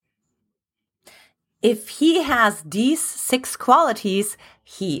If he has these 6 qualities,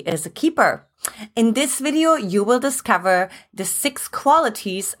 he is a keeper. In this video, you will discover the 6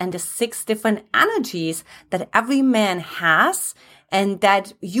 qualities and the 6 different energies that every man has and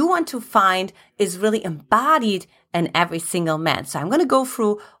that you want to find is really embodied in every single man. So I'm going to go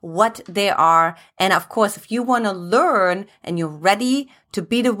through what they are. And of course, if you want to learn and you're ready to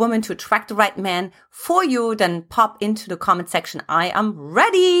be the woman to attract the right man for you, then pop into the comment section. I am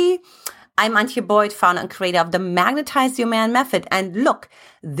ready. I'm Antje Boyd, founder and creator of the Magnetize Your Man method. And look,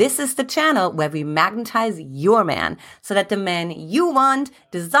 this is the channel where we magnetize your man so that the man you want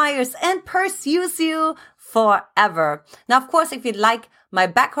desires and pursues you forever. Now, of course, if you'd like my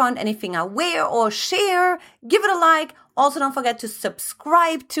background, anything I wear or share, give it a like. Also, don't forget to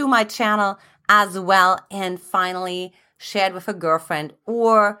subscribe to my channel as well. And finally, share it with a girlfriend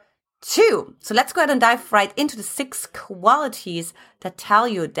or 2. So let's go ahead and dive right into the 6 qualities that tell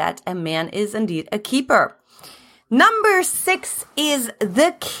you that a man is indeed a keeper. Number 6 is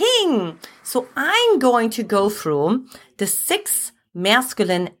the king. So I'm going to go through the 6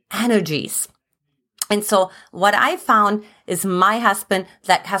 masculine energies. And so what I found is my husband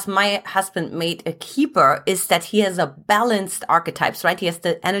made a keeper is that he has a balanced archetypes, right? He has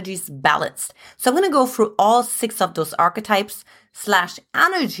the energies balanced. So I'm going to go through all 6 of those archetypes /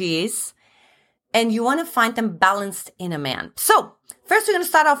 energies, and you want to find them balanced in a man. So first we're going to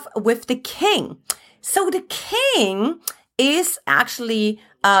start off with the king. So the king is actually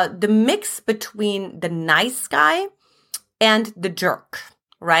the mix between the nice guy and the jerk,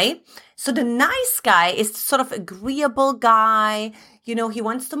 right? So the nice guy is sort of agreeable guy. You know, he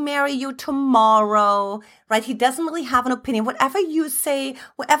wants to marry you tomorrow, right? He doesn't really have an opinion. Whatever you say,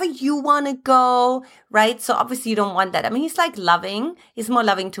 wherever you want to go, right? So obviously you don't want that. I mean, he's like loving. He's more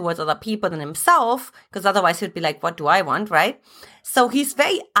loving towards other people than himself because otherwise he'd be like, what do I want, right? So he's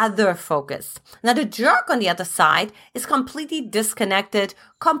very other focused. Now the jerk on the other side is completely disconnected,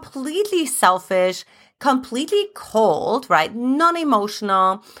 completely selfish, completely cold, right?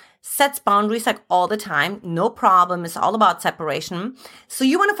 Non-emotional, sets boundaries like all the time, no problem. It's all about separation. So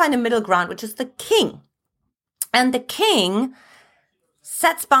you want to find a middle ground, which is the king. And the king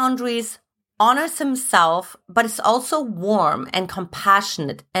sets boundaries, honors himself, but is also warm and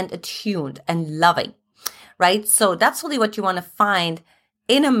compassionate and attuned and loving, right? So that's really what you want to find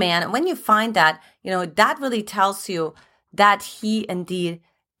in a man. And when you find that, you know, that really tells you that he indeed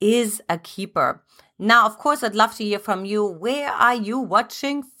is a keeper. Now, of course, I'd love to hear from you. Where are you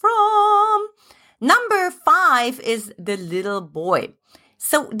watching from? Number 5 is the little boy.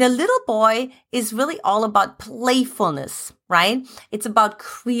 So the little boy is really all about playfulness, right? It's about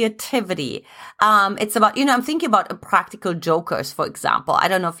creativity. It's about, you know, I'm thinking about Practical Jokers, for example. I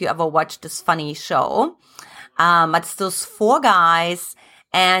don't know if you ever watched this funny show. It's those 4 guys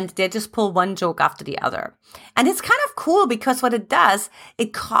and they just pull one joke after the other. And it's kind of cool because what it does,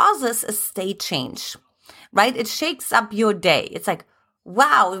 it causes a state change, right? It shakes up your day. It's like,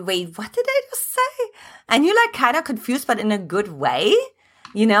 wow, wait, what did I just say? And you're like kind of confused, but in a good way.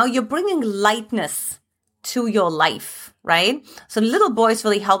 You know, you're bringing lightness to your life, right? So the little boy is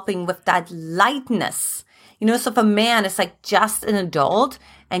really helping with that lightness. You know, so if a man is like just an adult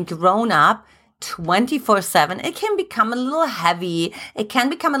and grown up, 24/7, it can become a little heavy. It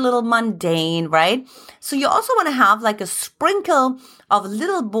can become a little mundane, right? So you also want to have like a sprinkle of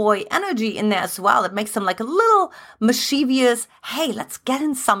little boy energy in there as well. It makes them like a little mischievous. Hey, let's get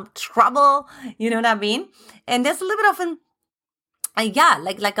in some trouble. You know what I mean? And there's a little bit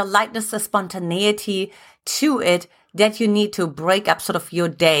of like a lightness, a spontaneity to it that you need to break up sort of your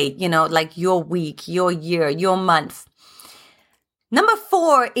day, you know, like your week, your year, your month. Number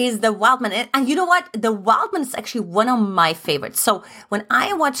 4 is the wild man. And you know what? The wild man is actually one of my favorites. So when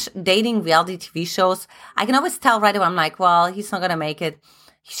I watch dating reality TV shows, I can always tell right away, I'm like, well, he's not going to make it.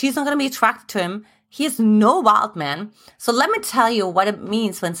 She's not going to be attracted to him. He is no wild man. So let me tell you what it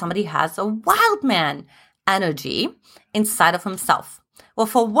means when somebody has a wild man energy inside of himself. Well,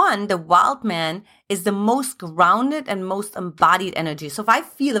 for one, the wild man is the most grounded and most embodied energy. So if I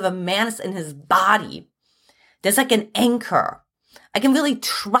feel if a man is in his body, there's like an anchor. I can really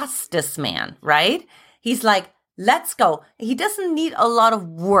trust this man, right? He's like, let's go. He doesn't need a lot of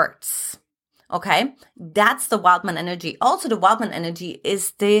words, okay? That's the wildman energy. Also, the wildman energy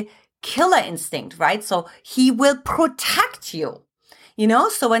is the killer instinct, right? So he will protect you, you know?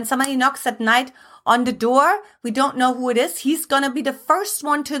 So when somebody knocks at night on the door, we don't know who it is. He's going to be the first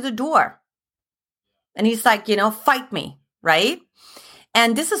one to the door. And he's like, you know, fight me, right?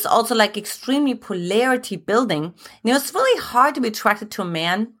 And this is also like extremely polarity building. You know, it's really hard to be attracted to a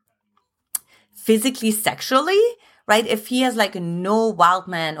man physically, sexually, right? If he has like no wild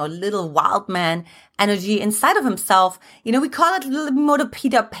man or little wild man energy inside of himself, we call it a little more the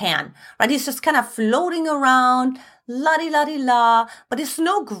Peter Pan, right? He's just kind of floating around, la-di-la-di-la, but there's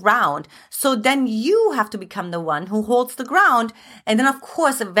no ground. So then you have to become the one who holds the ground. And then, of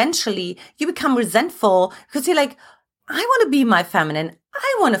course, eventually you become resentful because you're like, I want to be my feminine.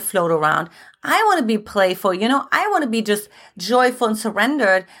 I want to float around. I want to be playful. I want to be just joyful and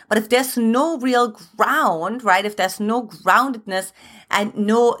surrendered. But if there's no real ground, right? If there's no groundedness and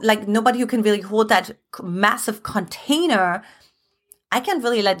nobody who can really hold that massive container, I can't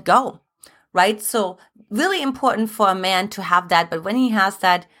really let go, right? So really important for a man to have that. But when he has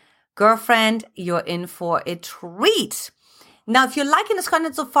that, girlfriend, you're in for a treat. Now, if you're liking this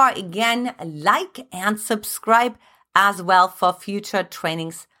content so far, again, like and subscribe as well for future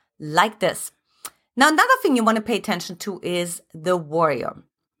trainings like this. Now, another thing you want to pay attention to is the warrior.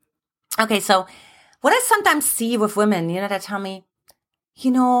 Okay, so what I sometimes see with women, that tell me,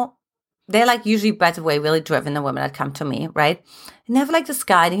 they're like usually, by the way, really driven, the women that come to me, right? And they have like this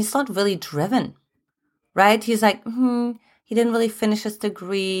guy and he's not really driven, right? He's like, he didn't really finish his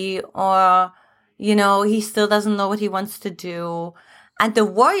degree, or, he still doesn't know what he wants to do. And the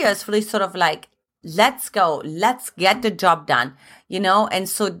warrior is really sort of like, let's go, let's get the job done, and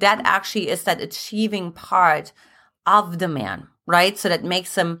so that actually is that achieving part of the man, right? So that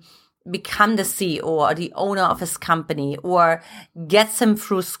makes him become the CEO or the owner of his company, or gets him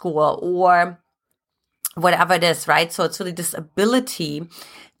through school, or whatever it is, right? So it's really this ability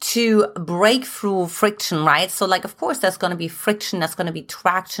to break through friction, right? So like, of course, there's going to be friction, there's going to be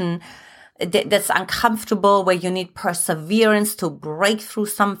traction that's uncomfortable, where you need perseverance to break through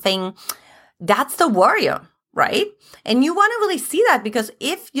something. That's the warrior, right? And you want to really see that, because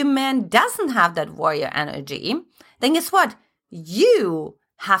if your man doesn't have that warrior energy, then guess what? You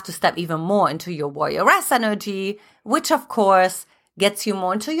have to step even more into your warrioress energy, which of course gets you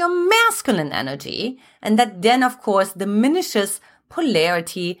more into your masculine energy. And that then, of course, diminishes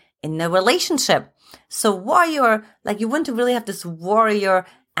polarity in the relationship. So warrior, like you want to really have this warrior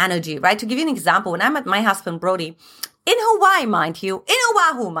energy, right? To give you an example, when I met my husband, Brody, in Hawaii, mind you, in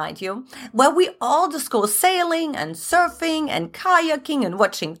Oahu, mind you, where we all just go sailing and surfing and kayaking and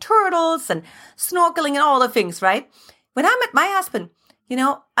watching turtles and snorkeling and all the things, right? When I met my husband,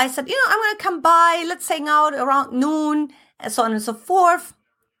 I said, I'm going to come by, let's hang out around noon, and so on and so forth.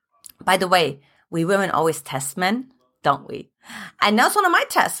 By the way, we women always test men, don't we? And that's one of my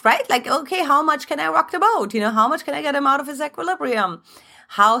tests, right? Like, okay, how much can I rock the boat? How much can I get him out of his equilibrium?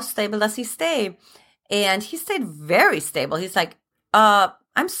 How stable does he stay? And he stayed very stable. He's like,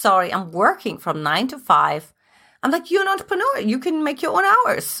 I'm sorry, I'm working from 9 to 5. I'm like, you're an entrepreneur. You can make your own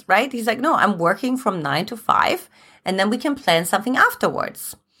hours, right? He's like, no, I'm working from 9 to 5. And then we can plan something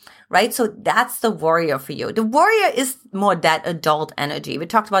afterwards, right? So that's the warrior for you. The warrior is more that adult energy. We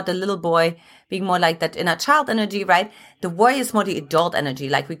talked about the little boy being more like that inner child energy, right? The warrior is more the adult energy.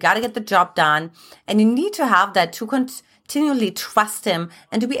 Like, we got to get the job done. And you need to have that to continually trust him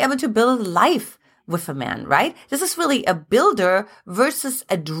and to be able to build a life with a man, right? This is really a builder versus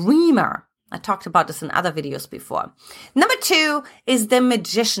a dreamer. I talked about this in other videos before. Number 2 is the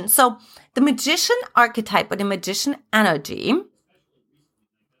magician. So the magician archetype, or the magician energy,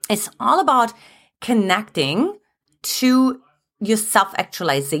 is all about connecting to your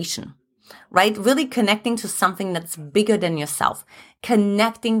self-actualization, right? Really connecting to something that's bigger than yourself,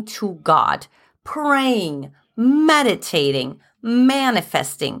 connecting to God, praying, meditating,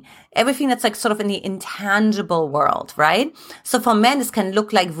 manifesting, everything that's like sort of in the intangible world, right? So for men, this can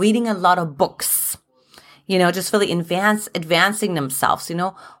look like reading a lot of books, just really advancing themselves,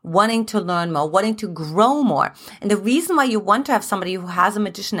 wanting to learn more, wanting to grow more. And the reason why you want to have somebody who has a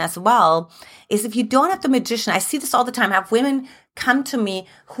magician as well is, if you don't have the magician, I see this all the time. I have women come to me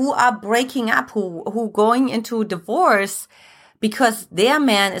who are breaking up, who going into divorce, because their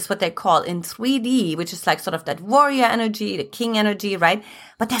man is what they call in 3D, which is like sort of that warrior energy, the king energy, right?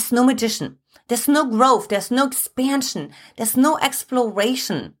 But there's no magician. There's no growth. There's no expansion. There's no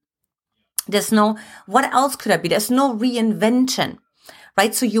exploration. There's no, what else could it be? There's no reinvention,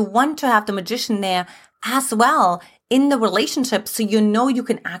 right? So you want to have the magician there as well in the relationship, so you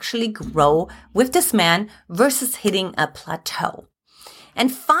can actually grow with this man versus hitting a plateau.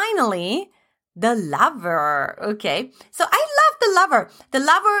 And finally, the lover. Okay. So I love the lover. The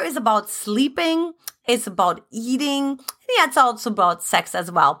lover is about sleeping. It's about eating. Yeah, it's also about sex as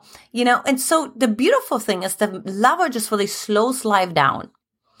well. And so the beautiful thing is the lover just really slows life down.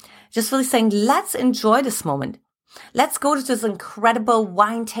 Just really saying, let's enjoy this moment. Let's go to this incredible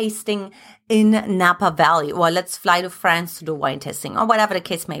wine tasting in Napa Valley, or let's fly to France to do wine tasting, or whatever the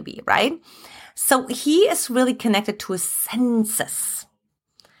case may be, right? So he is really connected to his senses.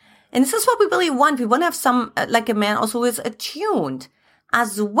 And this is what we really want. We want to have some, like a man also who is attuned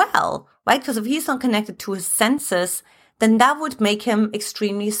as well, right? Because if he's not connected to his senses, then that would make him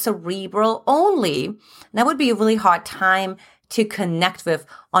extremely cerebral only. And that would be a really hard time to connect with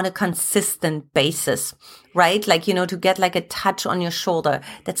on a consistent basis, right? Like, to get like a touch on your shoulder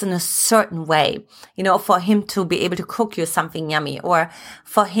that's in a certain way, for him to be able to cook you something yummy, or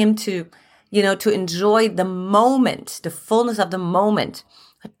for him to, to enjoy the moment, the fullness of the moment.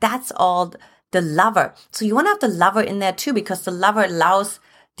 But that's all the lover. So you want to have the lover in there too, because the lover allows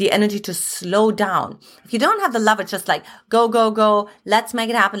the energy to slow down. If you don't have the lover, just like go, go, go, let's make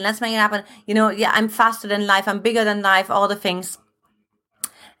it happen. Let's make it happen. I'm faster than life. I'm bigger than life, all the things.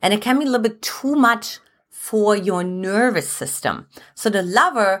 And it can be a little bit too much for your nervous system. So the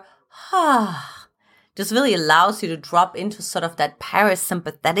lover, just really allows you to drop into sort of that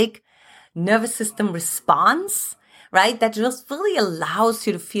parasympathetic nervous system response, right? That just really allows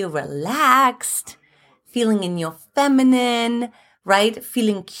you to feel relaxed, feeling in your feminine, right?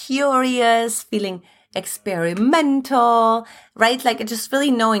 Feeling curious, feeling experimental, right? Like just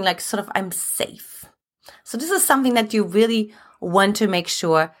really knowing like sort of I'm safe. So this is something that you really want to make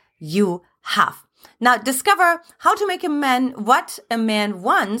sure you have. Now discover how to make what a man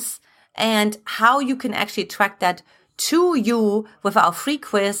wants and how you can actually attract that to you with our free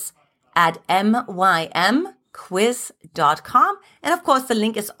quiz at mymquiz.com. And of course, the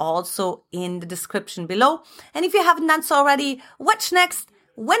link is also in the description below. And if you haven't done so already, watch next.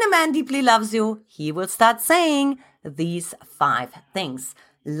 When a man deeply loves you, he will start saying these 5 things.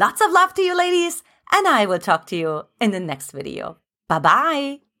 Lots of love to you, ladies, and I will talk to you in the next video.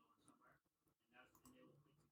 Bye-bye.